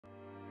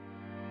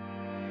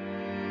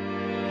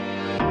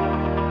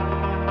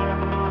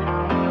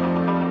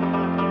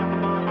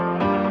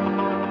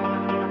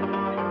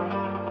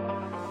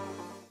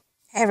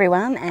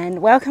everyone,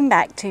 and welcome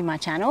back to my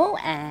channel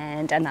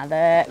and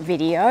another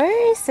video.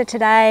 So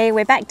today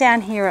we're back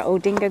down here at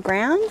Aldinga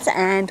grounds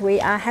and we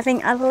are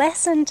having a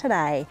lesson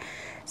today.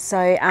 So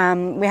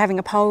we're having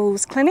a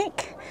poles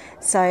clinic,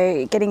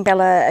 so getting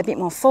Bella a bit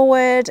more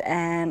forward,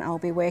 and I'll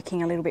be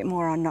working a little bit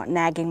more on not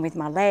nagging with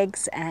my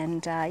legs,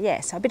 and yeah,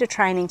 so a bit of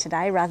training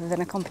today rather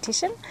than a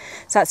competition.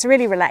 So it's a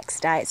really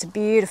relaxed day. It's a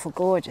beautiful,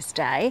 gorgeous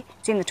day.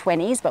 It's in the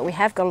 20s, but we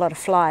have got a lot of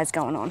flies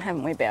going on,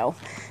 haven't we, Belle?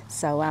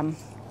 So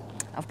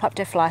I've popped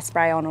her fly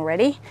spray on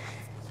already,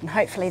 and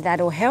hopefully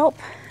that'll help.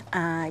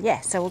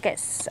 Yeah, so we'll get,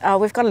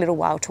 we've got a little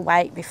while to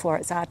wait before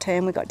it's our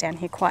turn. We got down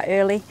here quite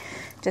early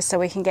just so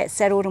we can get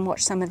settled and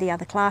watch some of the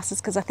other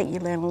classes, because I think you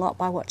learn a lot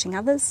by watching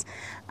others.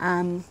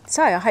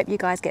 So I hope you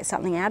guys get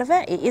something out of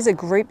it. It is a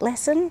group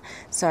lesson,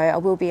 so I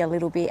will be a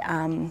little bit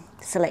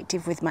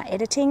selective with my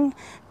editing,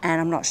 and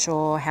I'm not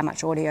sure how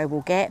much audio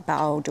we'll get, but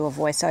I'll do a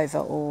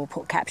voiceover or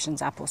put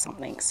captions up or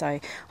something. So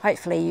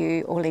hopefully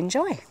you all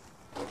enjoy.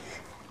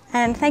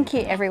 And thank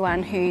you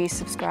everyone who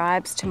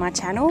subscribes to my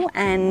channel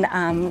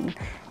and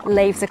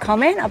leaves a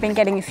comment. I've been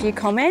getting a few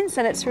comments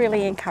and it's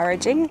really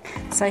encouraging,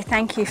 so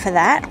thank you for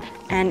that.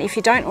 And if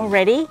you don't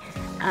already,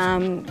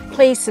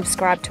 please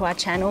subscribe to our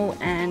channel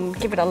and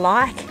give it a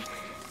like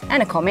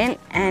and a comment.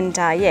 And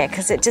yeah,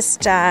 because it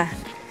just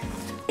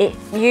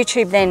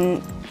YouTube then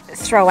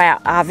throw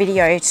out our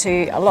video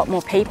to a lot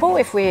more people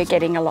if we're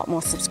getting a lot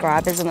more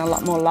subscribers and a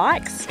lot more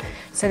likes,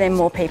 so then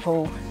more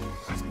people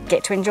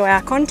get to enjoy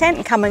our content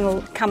and come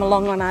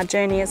along on our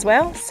journey as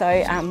well. So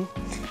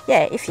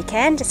yeah, if you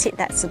can, just hit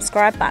that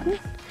subscribe button.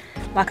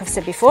 Like I've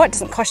said before, it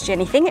doesn't cost you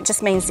anything. It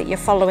just means that you're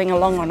following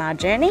along on our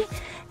journey,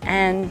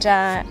 and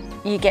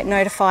you get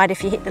notified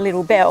if you hit the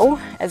little bell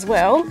as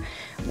well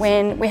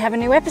when we have a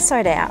new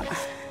episode out.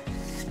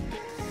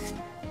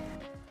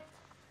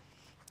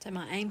 So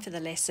my aim for the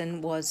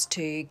lesson was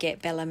to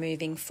get Bella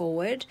moving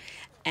forward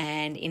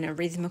and in a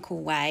rhythmical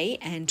way,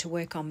 and to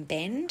work on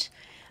bend.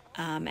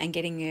 And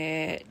getting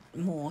her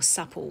more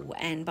supple,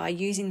 and by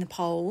using the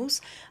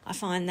poles I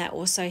find that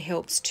also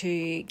helps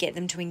to get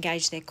them to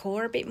engage their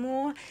core a bit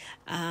more,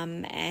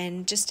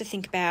 and just to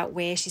think about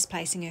where she's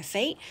placing her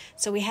feet.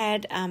 So we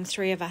had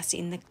 3 of us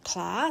in the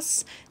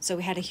class, so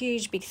we had a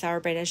huge big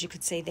thoroughbred, as you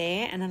could see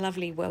there, and a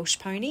lovely Welsh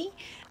pony,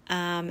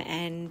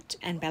 and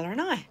Bella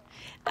and I.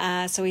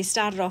 So we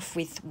started off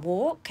with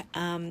walk.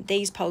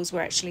 These poles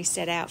were actually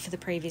set out for the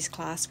previous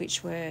class,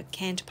 which were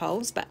canter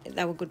poles, but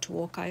they were good to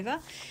walk over.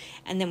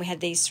 And then we had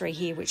these 3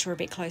 here, which were a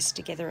bit closer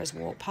together as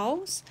walk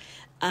poles.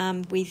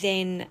 We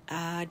then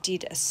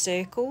did a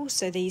circle,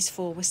 so these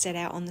 4 were set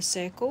out on the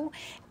circle,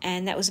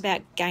 and that was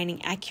about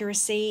gaining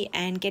accuracy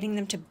and getting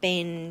them to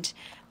bend,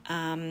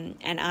 and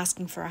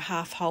asking for a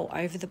half hole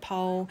over the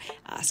pole,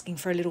 asking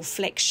for a little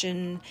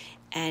flexion,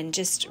 and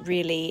just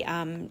really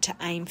to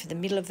aim for the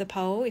middle of the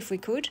pole if we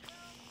could.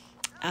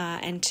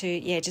 And to,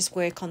 yeah, just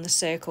work on the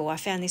circle. I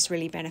found this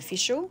really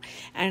beneficial,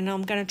 and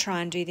I'm going to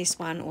try and do this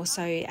one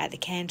also at the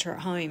canter at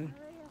home,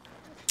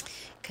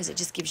 because it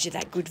just gives you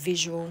that good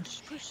visual.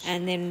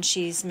 And then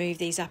she's moved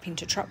these up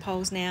into trot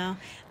poles now,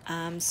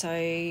 so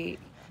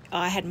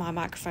I had my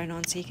microphone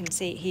on so you can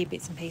hear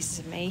bits and pieces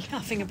of me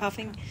huffing and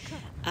puffing,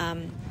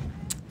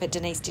 but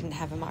Denise didn't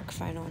have a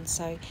microphone on.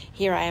 So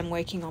here I am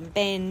working on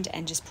bend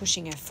and just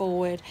pushing her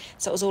forward.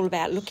 So it was all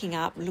about looking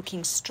up,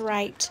 looking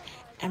straight,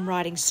 and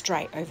riding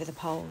straight over the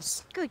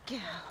poles. Good girl.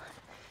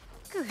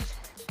 Good.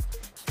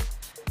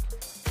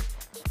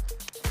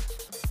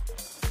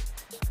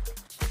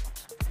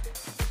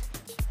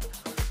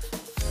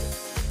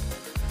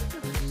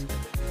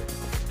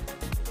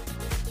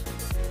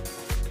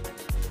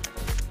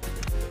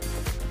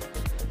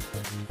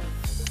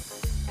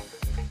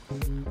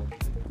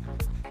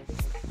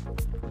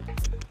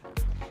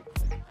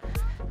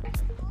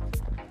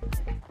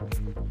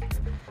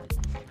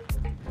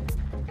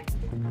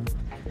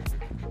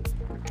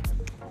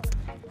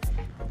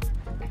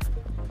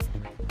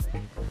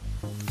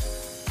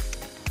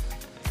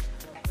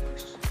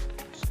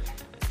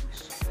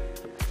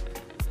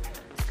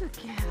 Good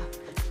girl.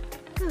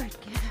 Good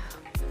girl.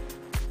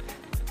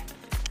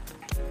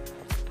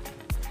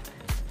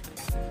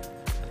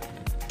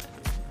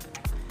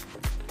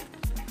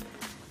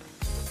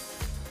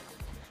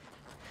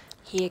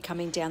 Here,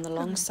 coming down the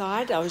long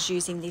side, I was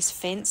using this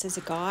fence as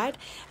a guide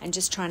and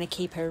just trying to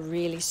keep her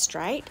really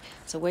straight.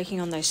 So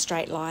working on those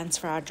straight lines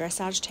for our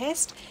dressage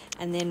test,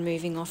 and then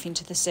moving off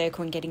into the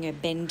circle and getting her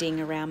bending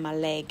around my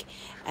leg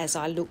as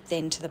I look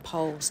then to the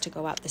poles to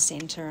go up the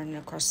centre and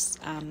across,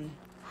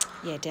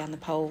 yeah, down the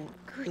pole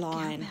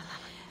line.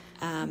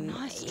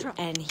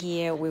 And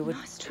here we were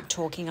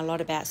talking a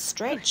lot about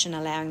stretch and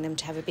allowing them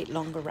to have a bit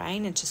longer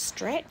rein and to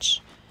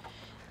stretch.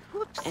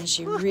 And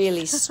she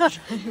really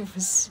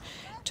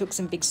took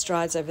some big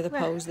strides over the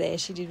poles there.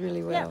 She did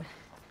really well.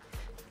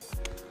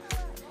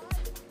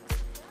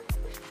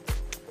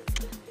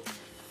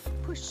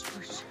 Push,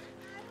 push.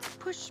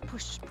 Push,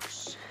 push,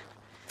 push.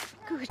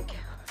 Good girl.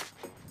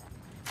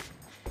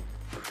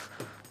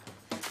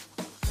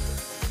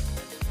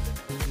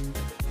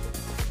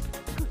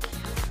 Good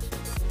girl.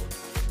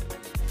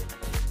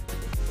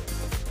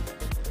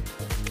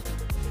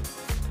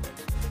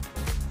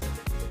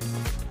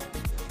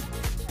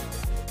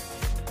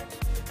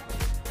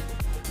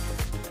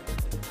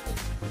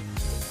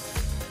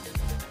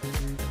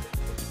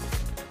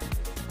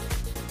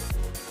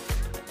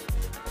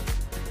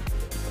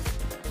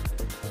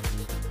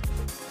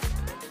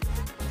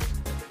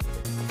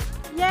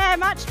 Yeah,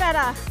 much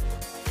better.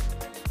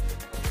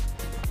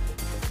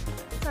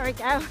 Sorry,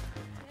 Gail.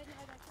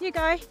 You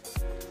go.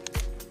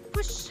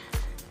 Push.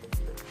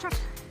 Trot.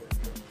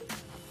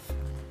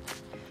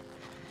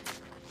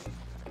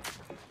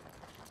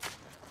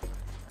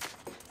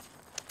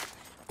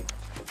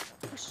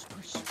 Push,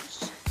 push,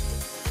 push.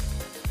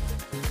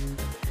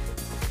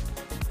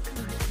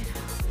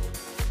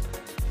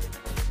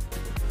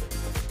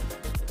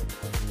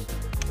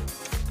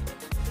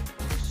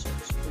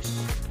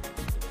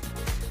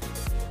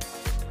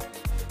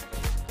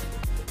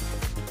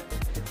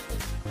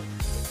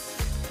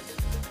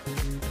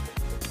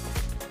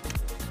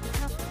 Good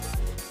girl.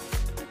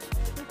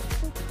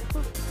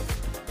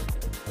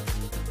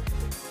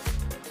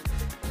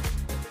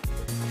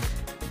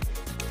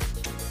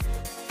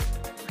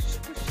 Push,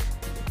 push,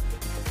 push.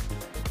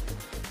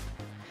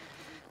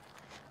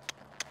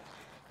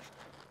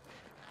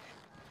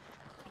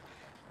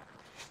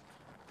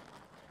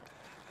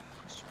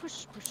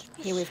 Push, push,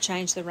 push. Here we've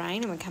changed the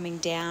rein and we're coming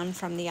down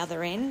from the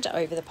other end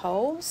over the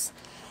poles,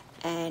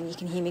 and you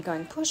can hear me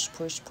going push,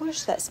 push,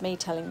 push. That's me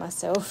telling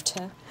myself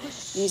to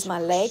use my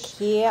leg.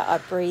 Here I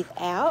breathe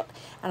out,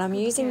 and I'm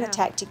using the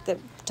tactic that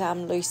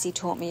Lucy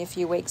taught me a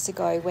few weeks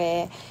ago,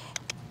 where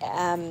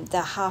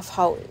the half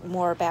halt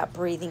more about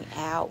breathing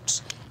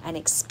out and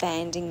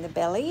expanding the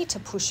belly to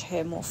push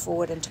her more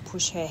forward and to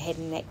push her head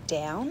and neck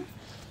down,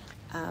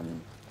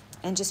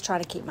 and just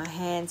trying to keep my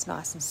hands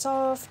nice and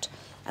soft.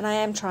 And I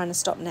am trying to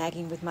stop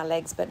nagging with my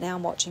legs, but now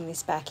I'm watching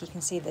this back, you can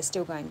see they're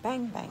still going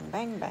bang, bang,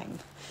 bang, bang.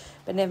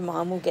 But never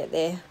mind, we'll get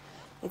there.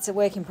 It's a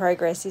work in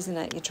progress, isn't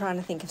it? You're trying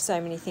to think of so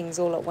many things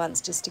all at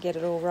once just to get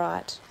it all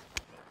right.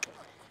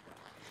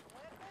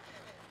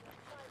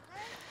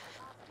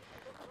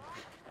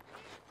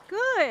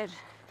 Good.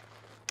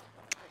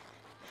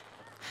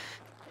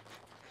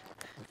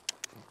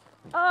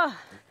 Oh,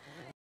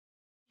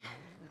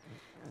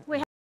 we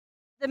have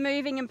the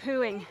moving and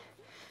pooing.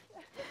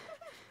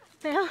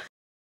 Bella,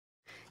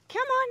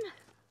 come on.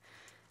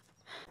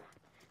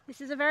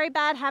 This is a very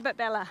bad habit,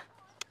 Bella.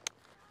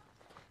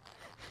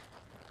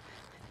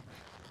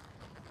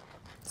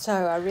 So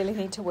I really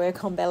need to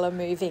work on Bella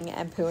moving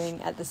and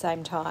pooing at the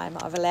same time.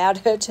 I've allowed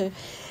her to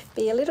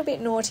be a little bit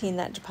naughty in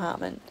that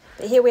department.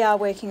 But here we are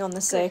working on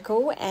the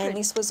circle, and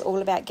this was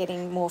all about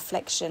getting more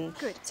flexion.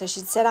 Good. So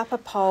she'd set up a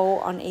pole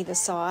on either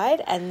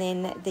side, and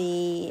then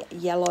the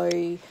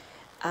yellow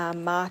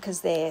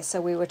markers there, so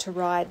we were to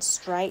ride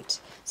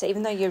straight. So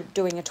even though you're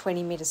doing a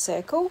 20-metre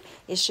circle,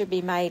 it should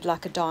be made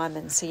like a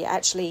diamond, so you're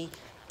actually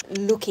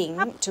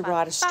looking to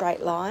ride a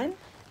straight line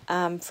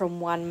from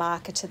one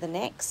marker to the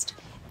next,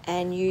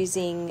 and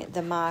using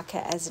the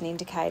marker as an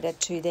indicator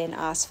to then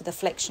ask for the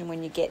flexion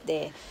when you get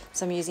there.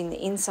 So I'm using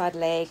the inside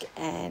leg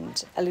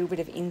and a little bit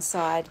of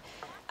inside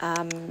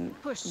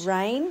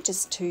rein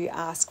just to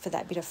ask for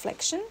that bit of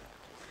flexion.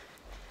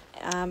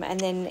 And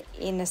then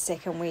in a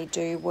second we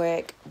do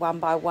work one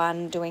by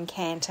one doing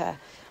canter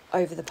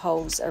over the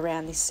poles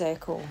around this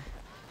circle,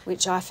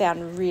 which I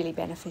found really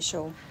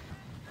beneficial.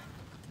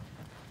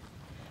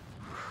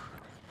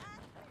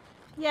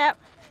 Yep,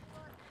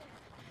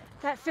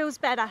 that feels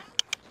better.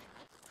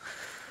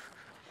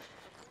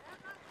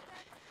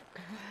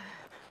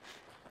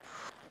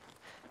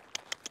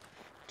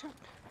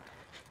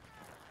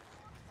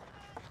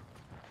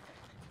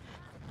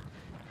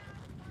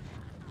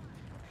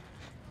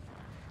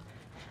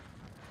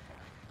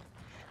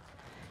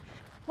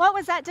 What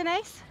was that,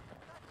 Denise?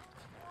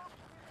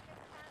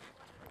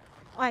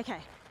 Okay.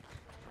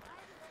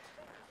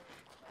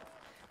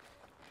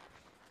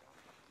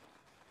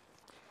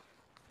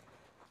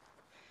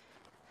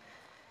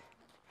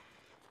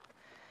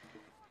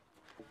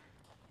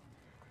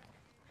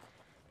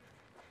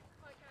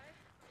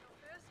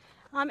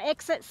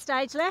 Exit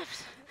stage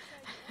left.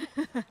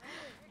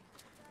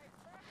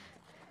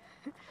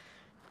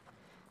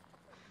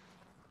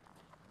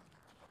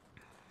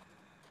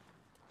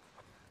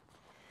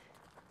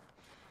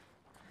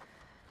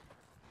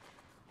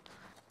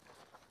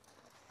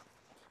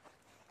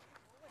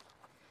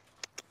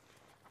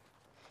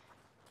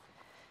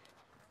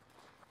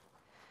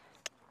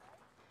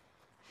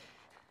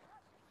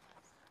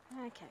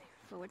 Okay,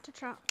 forward to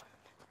trot.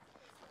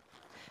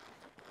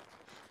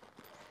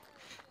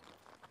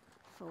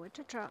 Forward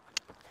to trot.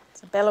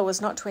 So Bella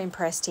was not too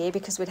impressed here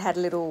because we'd had a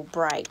little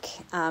break,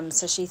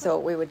 so she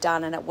thought we were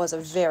done, and it was a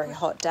very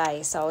hot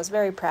day, so I was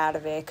very proud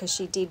of her because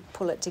she did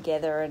pull it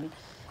together and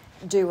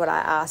do what I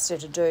asked her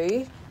to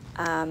do.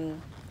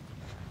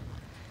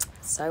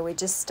 So we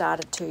just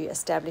started to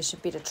establish a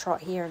bit of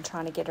trot here and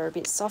trying to get her a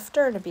bit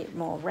softer and a bit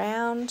more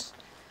round.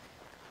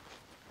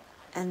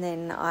 And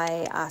then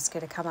I ask her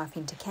to come up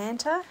into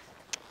canter.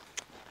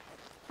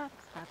 Up,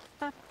 up,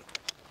 up,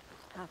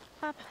 up,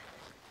 up.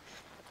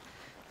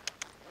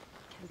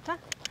 Canter,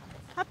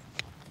 up.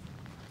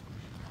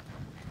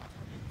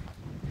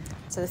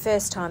 So the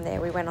first time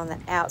there we went on the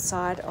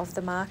outside of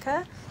the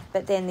marker,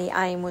 but then the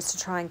aim was to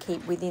try and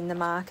keep within the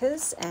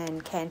markers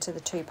and canter the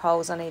two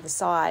poles on either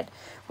side,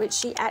 which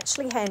she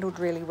actually handled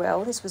really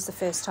well. This was the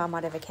first time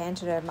I'd ever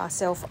cantered her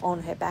myself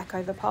on her back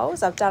over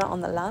poles. I've done it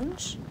on the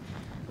lunge.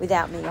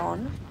 without me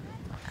on.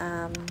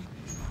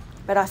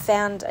 But I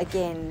found,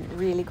 again,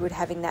 really good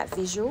having that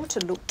visual to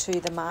look to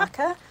the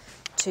marker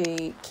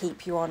to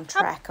keep you on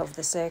track of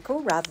the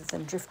circle rather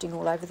than drifting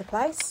all over the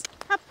place.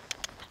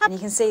 And you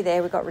can see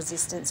there we've got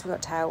resistance, we've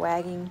got tail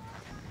wagging,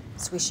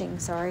 swishing,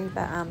 sorry,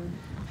 but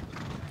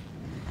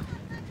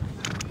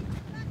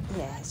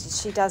yeah,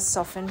 she does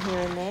soften here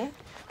and there.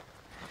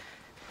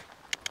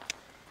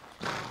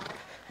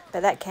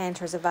 But that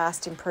canter is a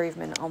vast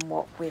improvement on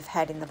what we've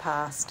had in the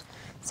past.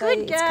 So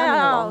Good it's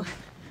coming along. girl.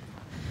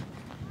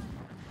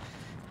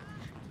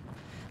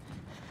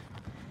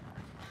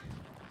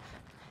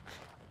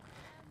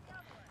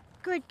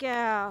 Good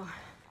girl.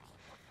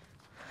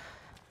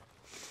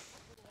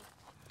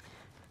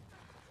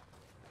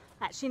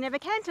 Actually never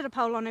cantered a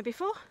pole on her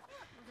before. Well,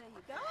 there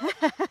you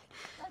go.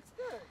 That's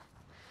good.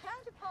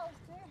 Counter poles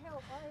do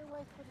help. I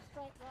always put a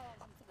straight rail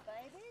onto the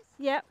babies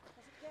Yep.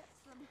 because it gets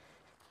them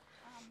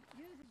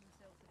using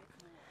themselves a bit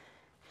more.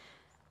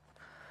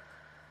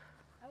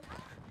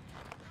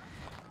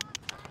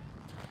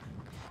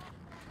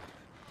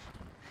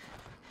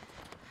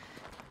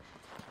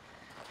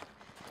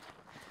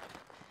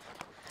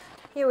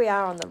 Here we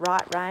are on the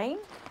right rein,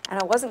 and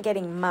I wasn't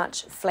getting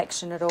much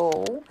flexion at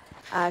all.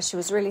 She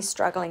was really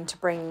struggling to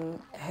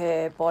bring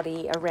her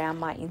body around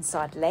my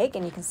inside leg,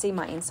 and you can see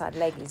my inside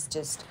leg is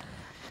just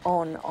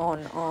on.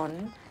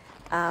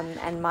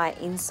 And my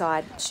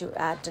inside,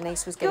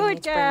 Denise was getting me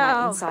to bring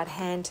my inside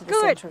hand to the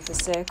centre of the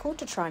circle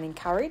to try and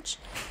encourage.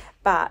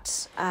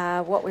 But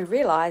what we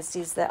realised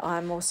is that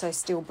I'm also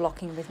still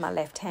blocking with my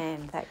left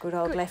hand, that good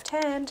old left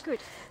hand.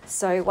 Good.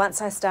 So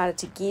once I started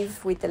to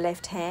give with the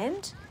left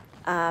hand,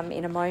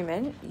 in a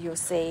moment, you'll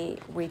see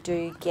we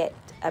do get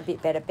a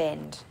bit better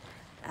bend.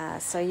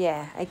 So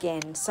yeah,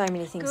 again, so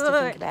many things to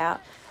think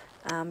about.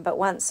 But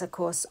once, of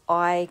course,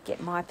 I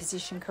get my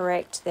position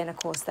correct, then, of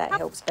course, that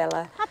helps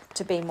Bella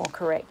to be more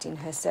correct in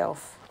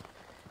herself.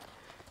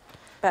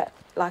 But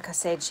like I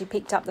said, she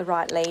picked up the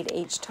right lead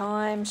each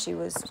time. She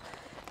was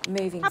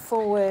moving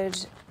forward,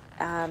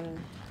 and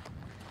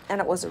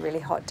it was a really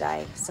hot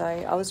day. So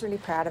I was really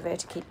proud of her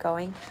to keep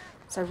going.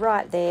 So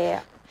right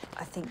there,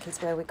 I think is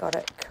where we got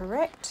it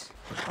correct.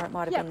 Or it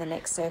might have been the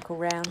next circle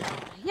round.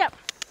 Yep.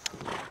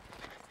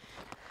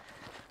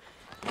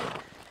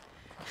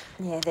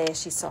 Yeah, there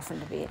she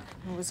softened a bit.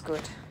 It was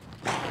good.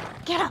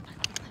 Get up.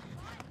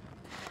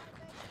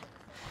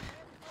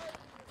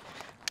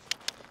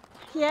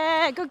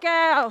 Yeah, good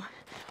girl.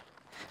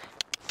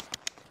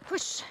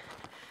 Push.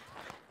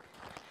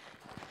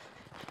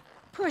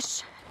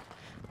 Push.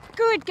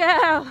 Good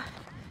girl.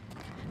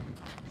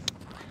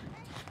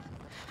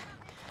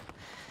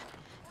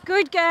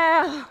 Good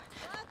girl.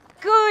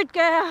 Good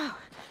girl.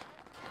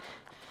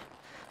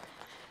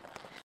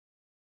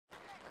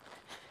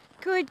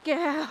 Good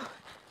girl.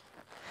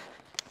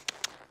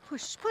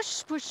 Push,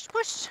 push, push,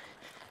 push.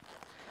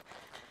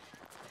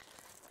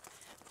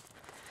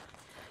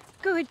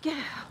 Good girl.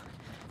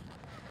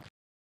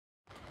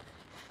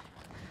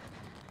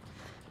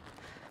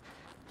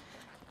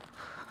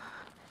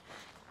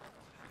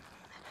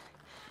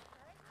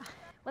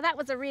 Well, that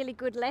was a really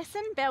good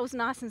lesson. Belle's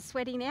nice and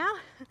sweaty now.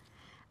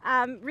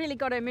 Really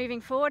got her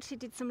moving forward. She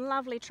did some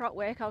lovely trot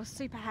work. I was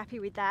super happy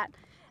with that.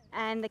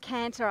 And the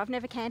canter, I've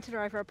never cantered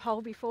her over a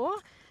pole before.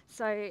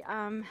 So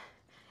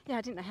yeah,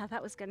 I didn't know how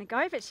that was going to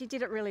go, but she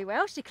did it really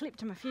well. She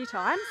clipped him a few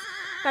times,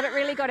 but it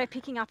really got her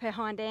picking up her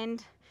hind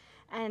end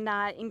and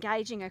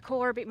engaging her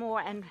core a bit more,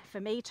 and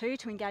for me too,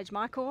 to engage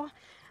my core.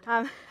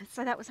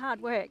 So that was hard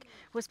work.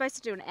 We were supposed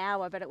to do an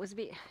hour, but it was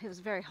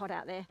very hot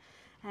out there,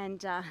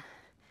 and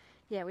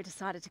yeah, we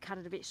decided to cut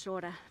it a bit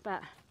shorter.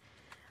 But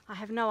I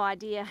have no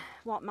idea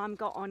what Mum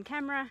got on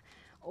camera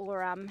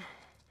or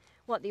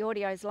what the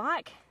audio's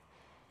like.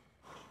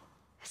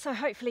 So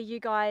hopefully you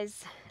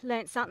guys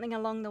learnt something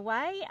along the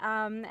way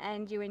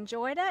and you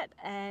enjoyed it,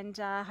 and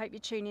I hope you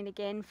tune in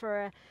again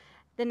for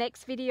the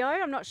next video.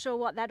 I'm not sure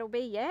what that'll be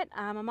yet.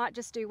 I might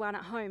just do one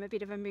at home, a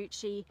bit of a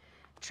moochie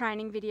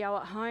training video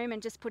at home, and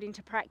just put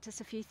into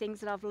practice a few things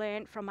that I've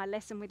learnt from my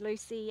lesson with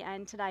Lucy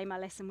and today my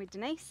lesson with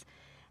Denise.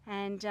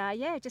 And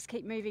yeah, just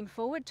keep moving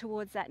forward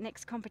towards that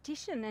next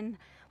competition and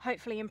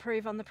hopefully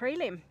improve on the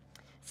prelim.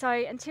 So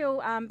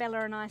until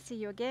Bella and I see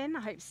you again, I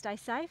hope you stay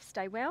safe,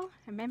 stay well,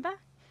 and remember,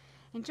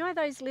 enjoy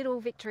those little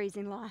victories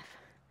in life.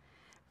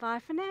 Bye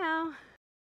for now.